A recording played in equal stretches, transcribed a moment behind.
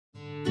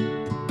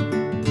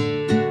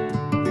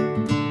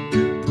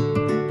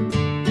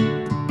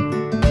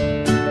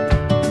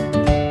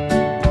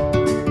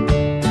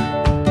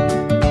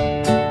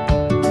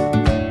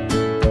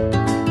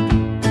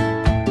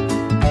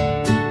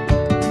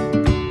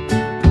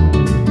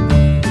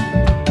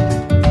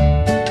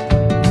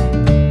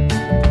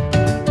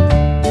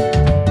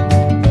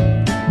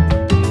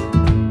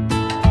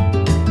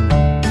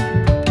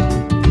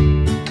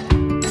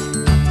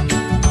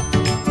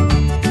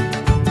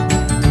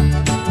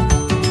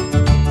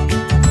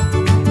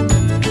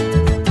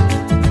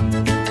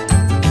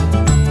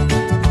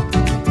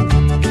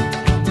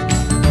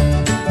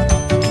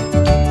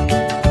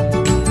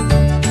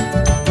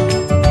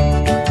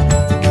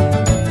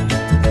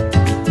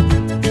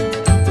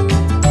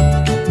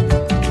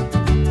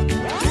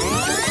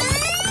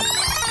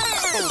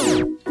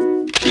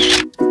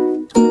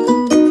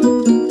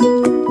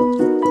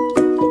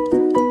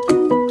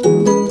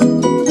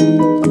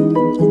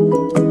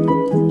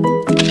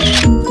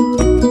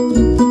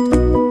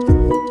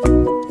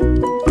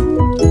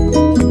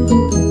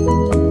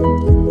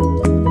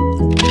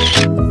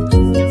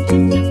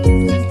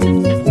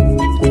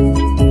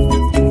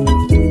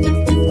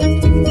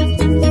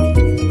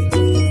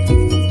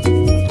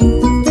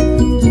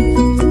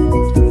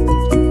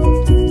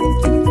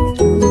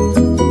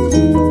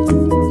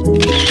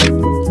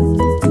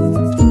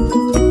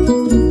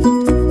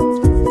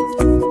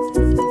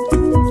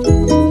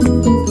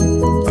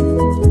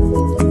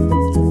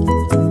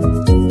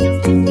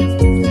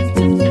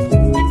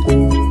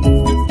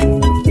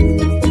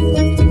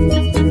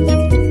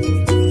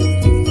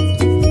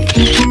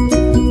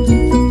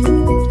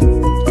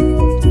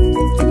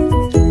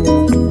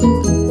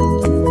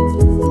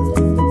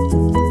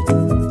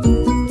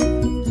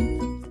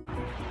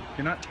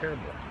You're not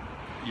terrible.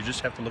 You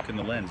just have to look in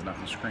the lens, not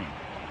in the screen.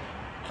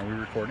 Are we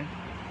recording?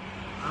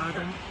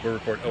 We're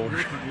recording. Oh, we're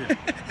recording.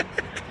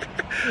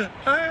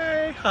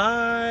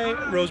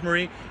 Hi,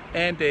 Rosemary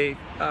and Dave.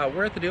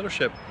 We're at the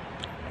dealership.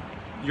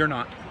 You're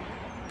not.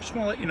 Just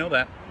want to let you know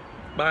that.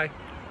 Bye.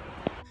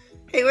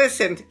 Hey,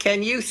 listen,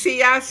 can you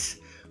see us?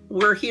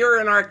 We're here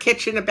in our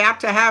kitchen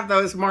about to have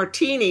those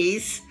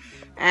martinis,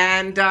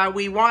 and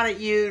we wanted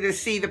you to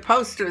see the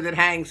poster that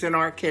hangs in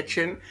our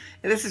kitchen.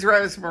 And this is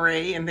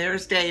Rosemary, and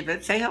there's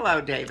David. Say hello,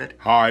 David.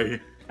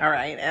 Hi. All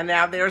right, and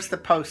now there's the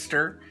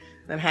poster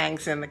that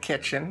hangs in the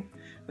kitchen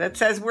that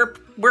says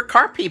we're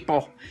car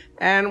people,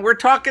 and we're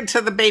talking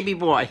to the baby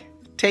boy.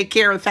 Take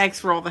care, and thanks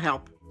for all the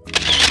help.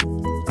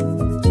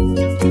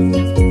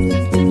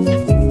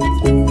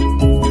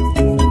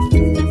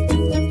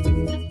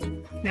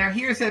 Now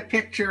here's a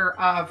picture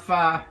of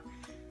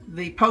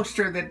the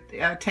poster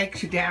that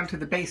takes you down to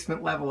the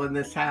basement level in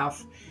this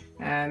house.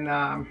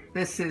 And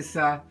this is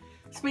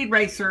Speed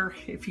Racer,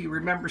 if you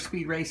remember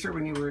Speed Racer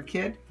when you were a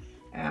kid.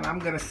 And I'm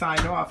going to sign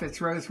off. It's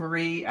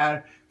Rosemary,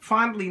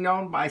 fondly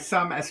known by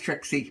some as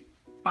Trixie.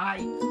 Bye.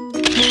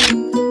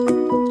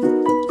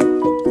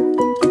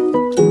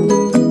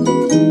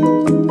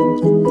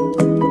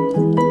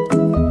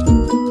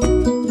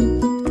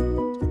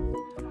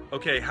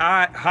 Okay,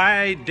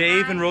 hi,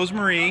 Dave and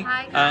Rosemary.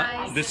 Hi,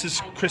 guys. This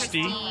is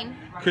Christine.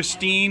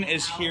 Christine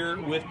is here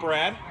with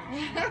Brad,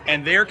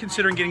 and they're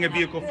considering getting a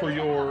vehicle for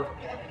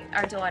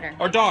Our daughter.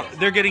 Our daughter.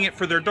 They're getting it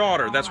for their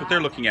daughter. That's what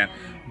they're looking at.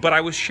 But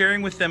I was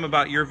sharing with them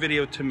about your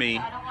video to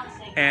me,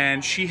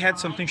 and she had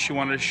something she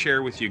wanted to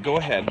share with you. Go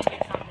ahead.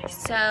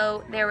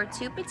 So there were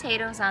two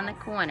potatoes on the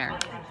corner.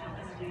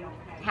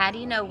 How do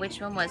you know which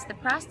one was the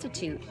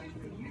prostitute?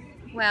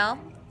 Well,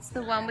 it's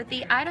the one with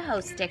the Idaho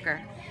sticker.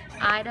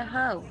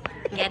 Idaho.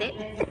 Get it?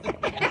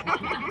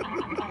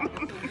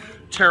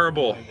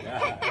 Terrible.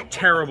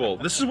 Terrible.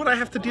 This is what I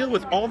have to deal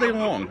with all day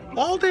long.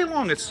 All day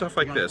long, it's stuff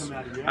like this. All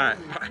right,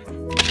 bye.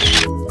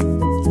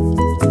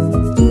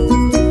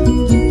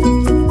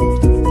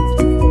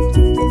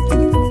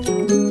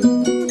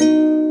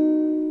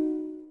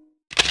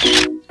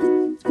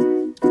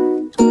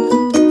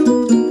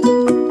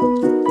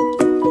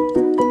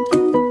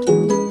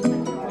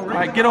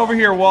 Get over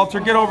here, Walter.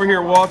 Get over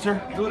here, Walter.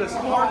 Do it as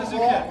hard as you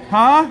can.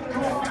 Huh?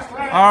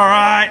 All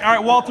right,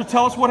 Walter,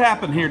 tell us what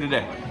happened here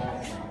today.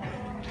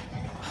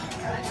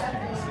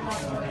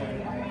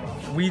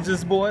 We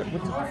just bought.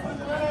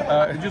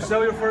 Did you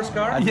sell your first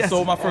car? Yes. I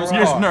sold my first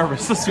car. You're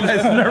nervous. This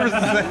guy's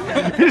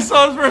nervous. He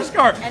sold his first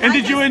car. And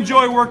did you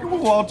enjoy working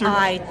with Walter?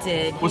 I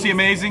did. Was he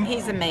amazing?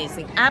 He's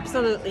amazing.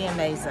 Absolutely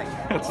amazing.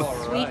 That's a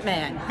sweet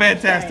man.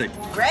 Fantastic.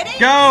 Okay. Ready?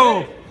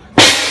 Go!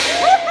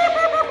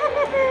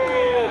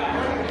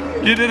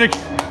 You did it.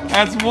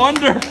 That's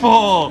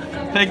wonderful.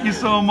 Thank you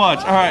so much.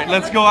 All right,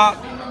 let's go out.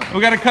 We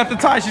got to cut the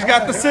tie. She's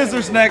got the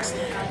scissors next.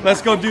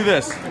 Let's go do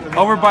this.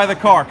 Over by the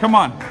car. Come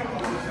on.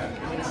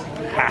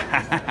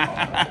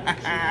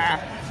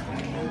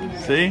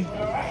 See?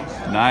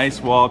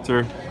 Nice,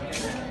 Walter.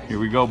 Here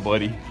we go,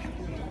 buddy.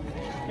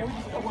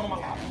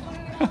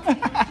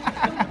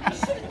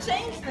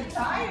 Change the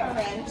tie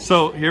already.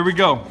 So, here we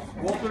go.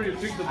 Walter, you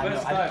picked the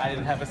best time. I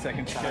didn't have a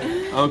second try.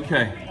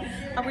 Okay.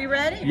 Are we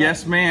ready?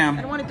 Yes, I ma'am.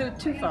 don't want to do it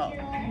too far.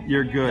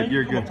 You're good.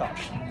 You're good.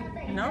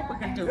 No, we're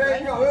going to do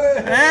it.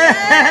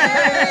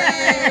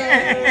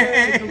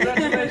 Hey!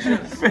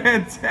 Congratulations.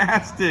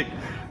 Fantastic.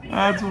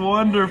 That's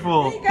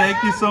wonderful.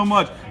 Thank you so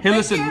much. Hey,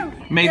 listen,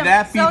 may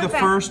that be the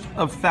first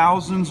of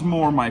thousands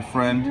more, my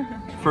friend.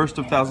 First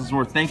of thousands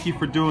more. Thank you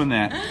for doing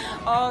that.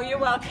 Oh, you're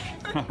welcome.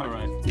 All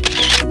right.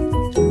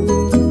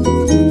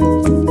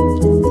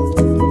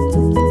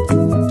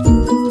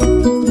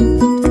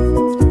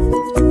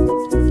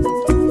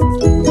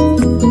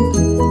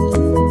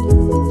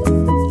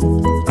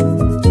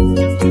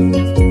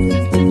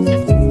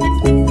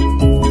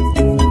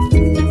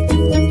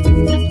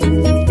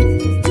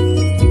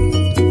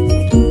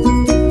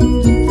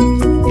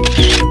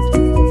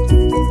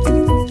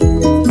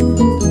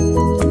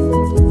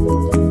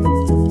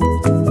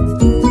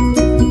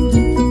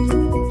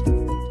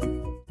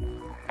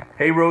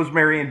 Hey,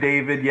 Rosemary and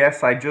David.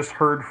 Yes, I just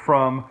heard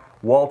from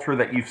Walter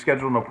that you've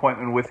scheduled an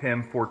appointment with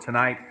him for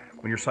tonight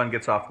when your son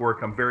gets off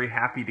work. I'm very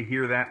happy to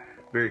hear that.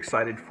 Very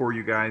excited for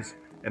you guys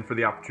and for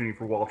the opportunity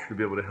for Walter to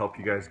be able to help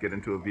you guys get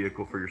into a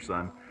vehicle for your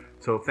son.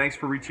 So thanks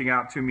for reaching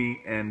out to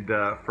me and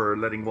for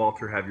letting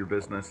Walter have your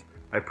business.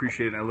 I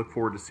appreciate it, and I look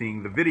forward to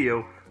seeing the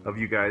video of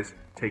you guys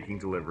taking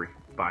delivery.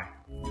 Bye.